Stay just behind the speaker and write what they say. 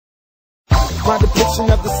My depiction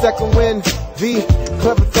of the second wind, the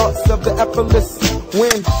clever thoughts of the effortless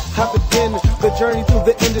wind. I begin the journey through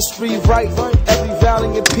the industry, right? Every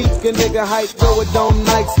valley and peak, a nigga hike, though it don't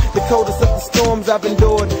nights. The coldest of the storms I've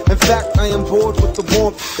endured. In fact, I am bored with the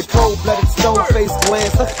warmth, the cold-blooded stone-faced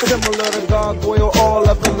glance, similar to gargoyle, all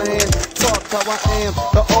of a man. Talk how I am,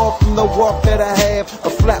 the all from the walk that I have, a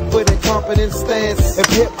flat-footed, confident stance. If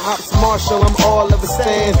hip-hop's martial, I'm all of a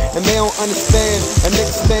stand, and they don't understand. A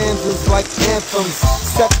nigga stands is like anthems,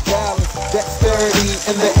 set balance, dexterity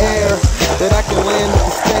in the air, that I can land with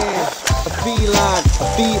the stand. A feline, I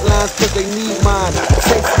feed lines cause they need mine. A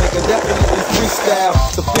chase nigga, definitely freestyle.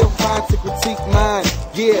 To feel fine, to critique mine.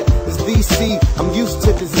 Yeah, it's DC, I'm used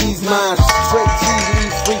to disease minds. Straight G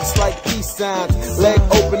leaves freaks like peace signs. Leg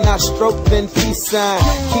open, I stroke, then peace sign.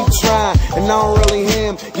 Keep trying, and I don't really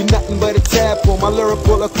ham. You nothing but a tadpole. My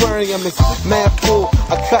lyrical aquarium is mad full.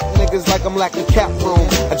 I cut niggas like I'm lacking cap room.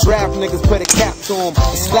 I draft niggas, put a cap to them.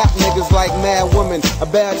 I slap niggas like mad women. I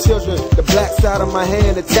bad children, the black side of my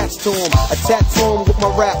hand attached to them. I tattoo them with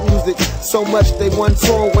my rap music. So much they one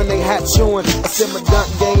tune when they hat chewing. I said my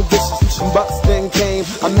dunk game vicious, and Bucks then came.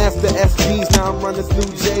 I master SBs, now I'm running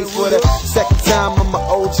through J's for the second time. I'm an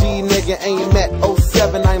OG nigga, ain't met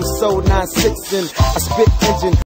 07. I am so 9-6 and I spit engine.